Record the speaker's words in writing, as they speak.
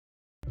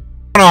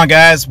going on,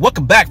 guys?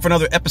 Welcome back for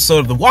another episode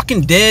of The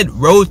Walking Dead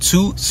Road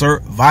to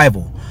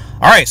Survival.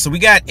 Alright, so we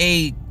got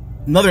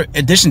another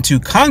addition to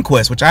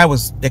Conquest, which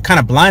it kind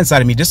of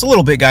blindsided me just a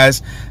little bit,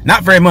 guys.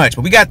 Not very much,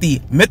 but we got the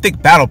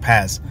Mythic Battle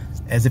Pass,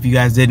 as if you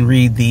guys didn't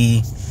read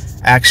the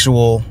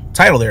actual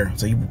title there.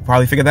 So you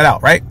probably figured that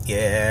out, right?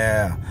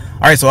 Yeah.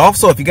 Alright, so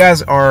also, if you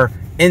guys are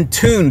in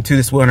tune to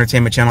the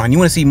Swillentertainment channel and you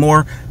want to see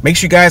more, make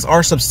sure you guys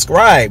are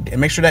subscribed and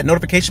make sure that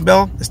notification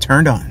bell is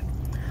turned on.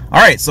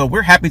 Alright, so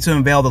we're happy to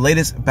unveil the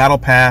latest Battle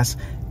Pass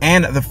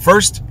and the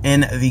first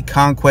in the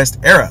Conquest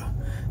era.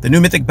 The new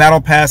Mythic Battle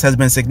Pass has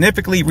been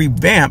significantly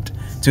revamped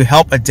to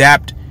help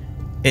adapt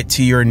it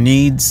to your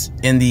needs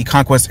in the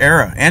Conquest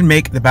era and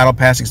make the Battle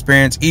Pass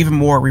experience even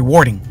more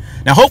rewarding.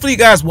 Now, hopefully you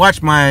guys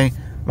watched my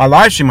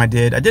live stream I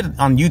did it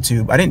on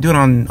YouTube. I didn't do it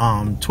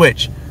on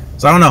Twitch,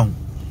 so I don't know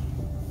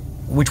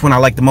which one I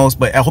like the most,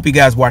 but I hope you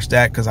guys watched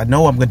that because I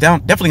know I'm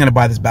definitely going to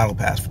buy this Battle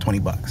Pass for 20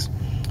 bucks.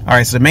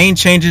 Alright, so the main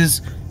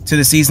changes to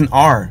the season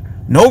are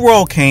no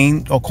royal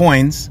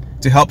coins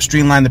to help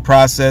streamline the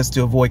process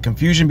to avoid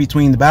confusion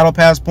between the battle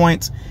pass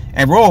points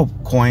and royal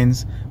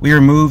coins. We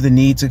remove the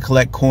need to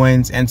collect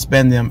coins and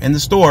spend them in the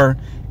store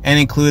and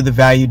include the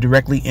value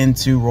directly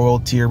into royal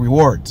tier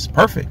rewards.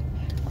 Perfect.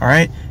 All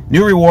right,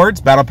 new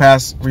rewards. Battle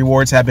pass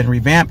rewards have been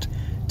revamped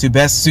to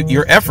best suit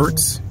your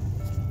efforts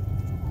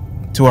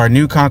to our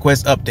new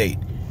Conquest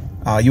update.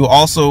 You will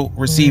also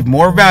receive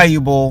more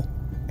valuable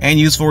and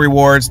useful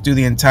rewards through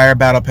the entire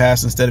battle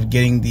pass instead of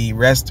getting the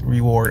rest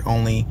reward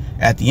only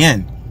at the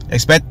end.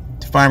 Expect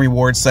to find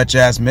rewards such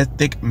as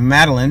Mythic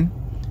Madeline,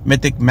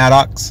 Mythic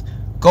Maddox,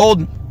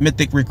 Gold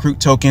Mythic Recruit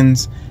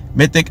tokens,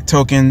 Mythic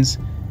tokens,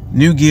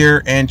 new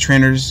gear, and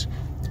trainers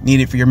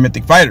needed for your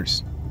Mythic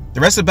fighters. The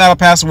rest of the battle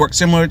pass will work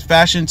similar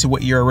fashion to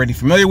what you're already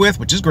familiar with,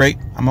 which is great.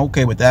 I'm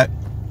okay with that.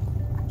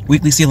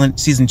 Weekly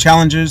season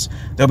challenges.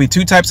 There'll be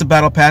two types of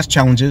battle pass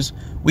challenges.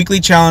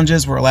 Weekly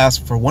challenges will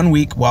last for 1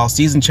 week, while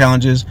season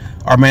challenges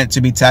are meant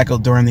to be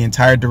tackled during the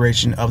entire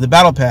duration of the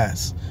battle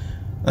pass.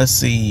 Let's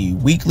see.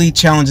 Weekly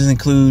challenges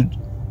include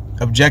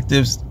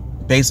objectives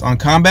based on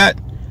combat,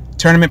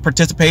 tournament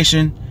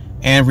participation,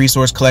 and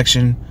resource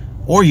collection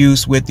or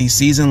use, with the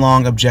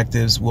season-long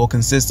objectives will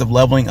consist of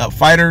leveling up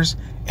fighters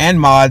and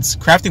mods,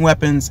 crafting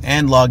weapons,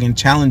 and logging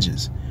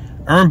challenges.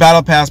 Earn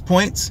battle pass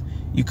points.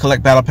 You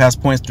collect battle pass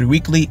points through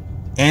weekly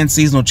and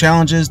seasonal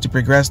challenges to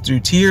progress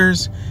through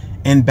tiers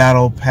in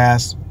battle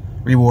pass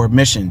reward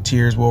mission.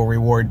 Tiers will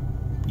reward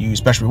you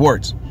special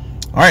rewards.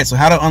 Alright, so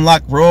how to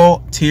unlock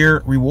royal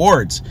tier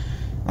rewards.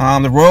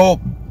 The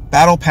royal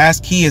battle pass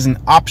key is an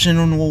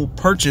optional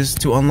purchase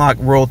to unlock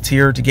royal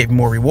tier to get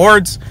more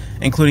rewards,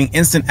 including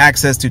instant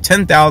access to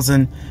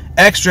 10,000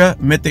 extra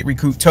mythic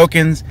recruit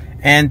tokens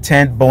and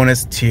 10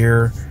 bonus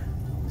tier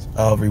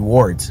of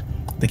rewards.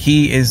 The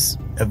key is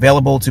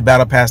available to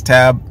battle pass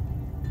tab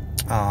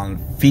on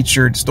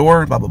featured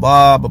store, blah blah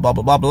blah blah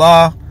blah blah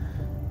blah.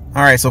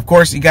 All right, so of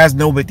course you guys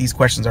know about these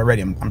questions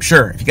already, I'm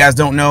sure. If you guys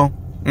don't know,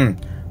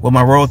 will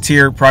my royal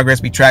tier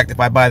progress be tracked if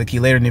I buy the key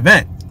later in the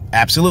event?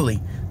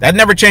 Absolutely. That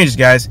never changes,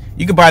 guys.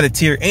 You can buy the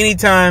tier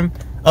anytime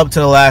up to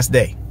the last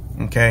day,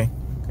 okay?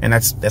 And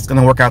that's going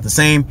to work out the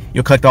same.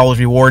 You'll collect all those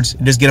rewards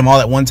and just get them all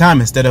at one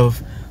time instead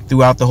of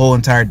throughout the whole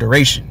entire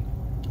duration.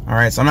 All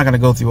right, so I'm not going to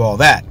go through all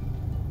that.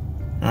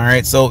 All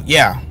right, so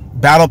yeah,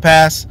 battle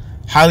pass,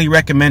 highly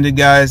recommended,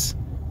 guys.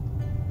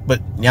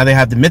 But now they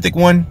have the mythic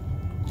one.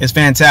 It's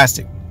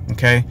fantastic.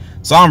 Okay,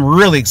 so I'm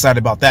really excited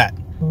about that.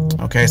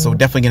 Okay, so we're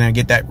definitely gonna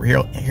get that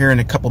here in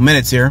a couple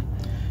minutes here,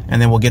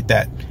 and then we'll get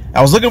that.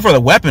 I was looking for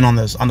the weapon on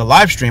the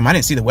live stream. I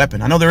didn't see the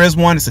weapon. I know there is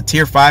one. It's a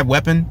tier 5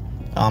 weapon.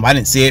 I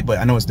didn't see it, but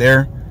I know it's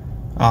there.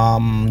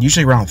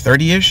 Usually around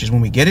 30-ish is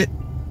when we get it.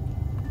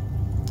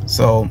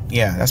 So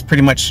yeah, that's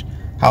pretty much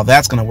how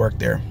that's gonna work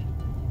there.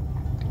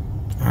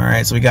 All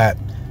right, so we got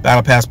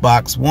Battle Pass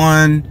Box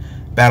 1,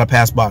 Battle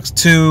Pass Box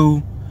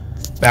 2,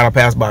 Battle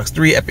Pass Box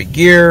 3, Epic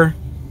Gear.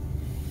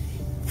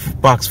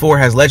 Box 4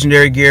 has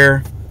Legendary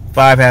Gear.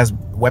 5 has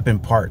weapon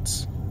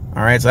parts.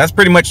 All right, so that's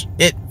pretty much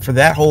it for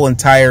that whole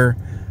entire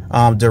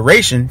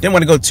duration. Didn't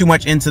want to go too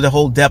much into the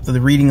whole depth of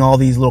the reading all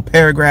these little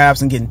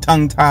paragraphs and getting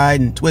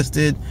tongue-tied and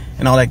twisted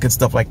and all that good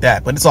stuff like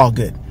that, but it's all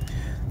good.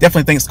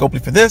 Definitely thanks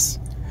Scopely for this.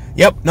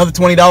 Yep, another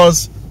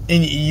 $20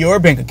 in your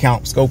bank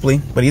account,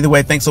 Scopely. But either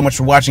way, thanks so much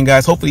for watching,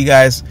 guys. Hopefully you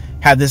guys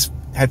had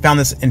found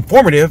this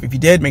informative. If you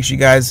did, make sure you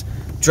guys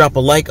drop a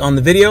like on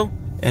the video,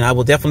 and I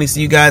will definitely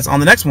see you guys on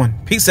the next one.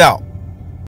 Peace out.